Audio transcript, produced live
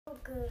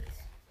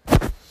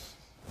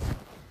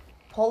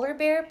Polar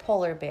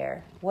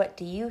Bear, What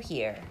Do You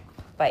Hear?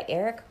 By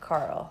Eric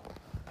Carle.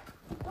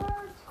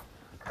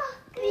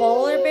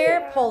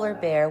 Polar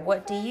Bear,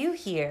 What do you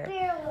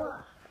hear?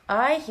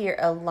 I hear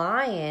a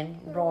lion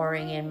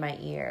roaring in my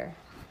ear.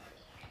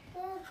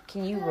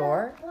 Can you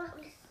roar?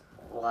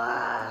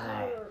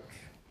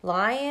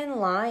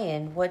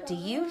 Lion, what do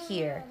you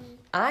hear?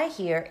 I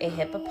hear a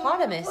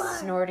hippopotamus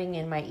snorting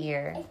in my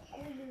ear.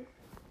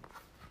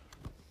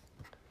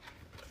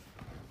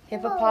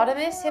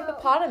 Hippopotamus,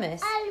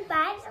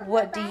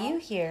 what do you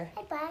hear?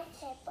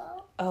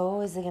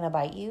 Oh, is it going to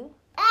bite you?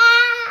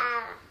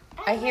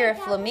 I hear a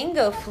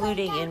flamingo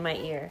fluting in my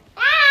ear.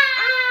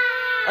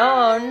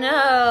 Oh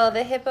no,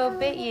 the hippo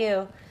bit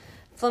you.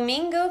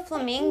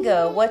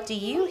 Flamingo, what do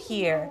you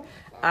hear?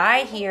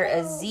 I hear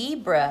a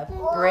zebra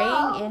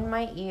braying in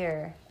my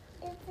ear.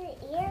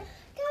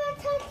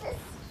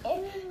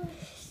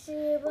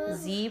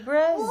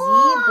 Zebra,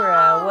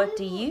 what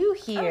do you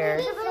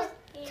hear?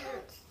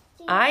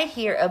 I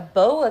hear a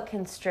boa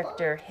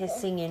constrictor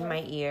hissing in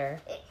my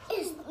ear.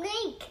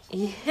 Snake.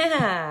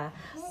 Yeah.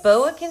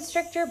 Boa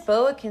constrictor,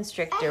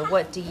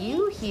 what do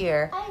you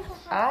hear?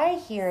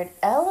 I hear an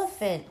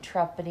elephant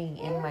trumpeting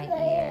in my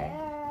ear.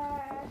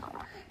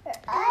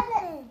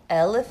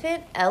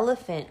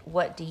 Elephant,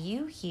 what do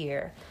you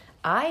hear?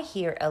 I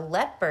hear a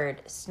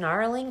leopard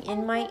snarling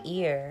in my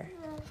ear.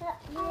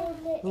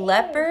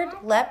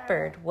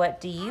 Leopard,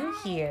 what do you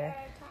hear?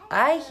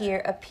 I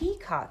hear a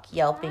peacock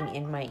yelping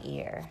in my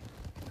ear.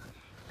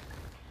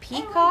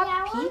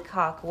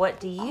 Peacock, what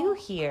do you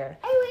hear?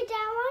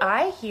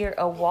 I hear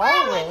a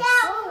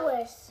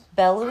walrus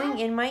bellowing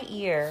in my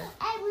ear.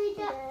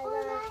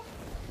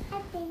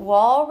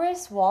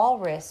 Walrus,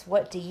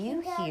 what do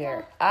you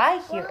hear?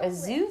 I hear a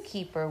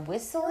zookeeper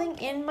whistling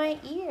in my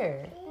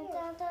ear.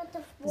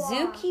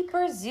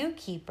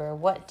 Zookeeper,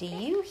 what do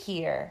you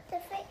hear?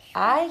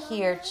 I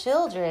hear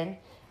children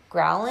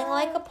growling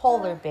like a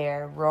polar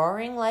bear,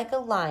 roaring like a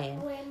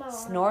lion,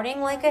 snorting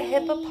like a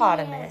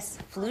hippopotamus,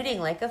 fluting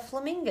like a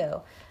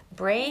flamingo,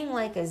 braying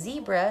like a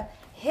zebra,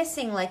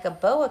 hissing like a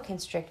boa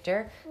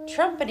constrictor,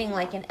 trumpeting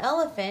like an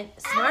elephant,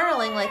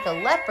 snarling like a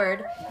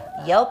leopard,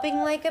 yelping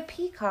like a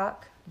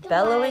peacock,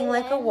 bellowing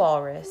like a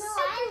walrus.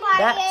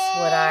 That's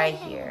what I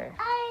hear.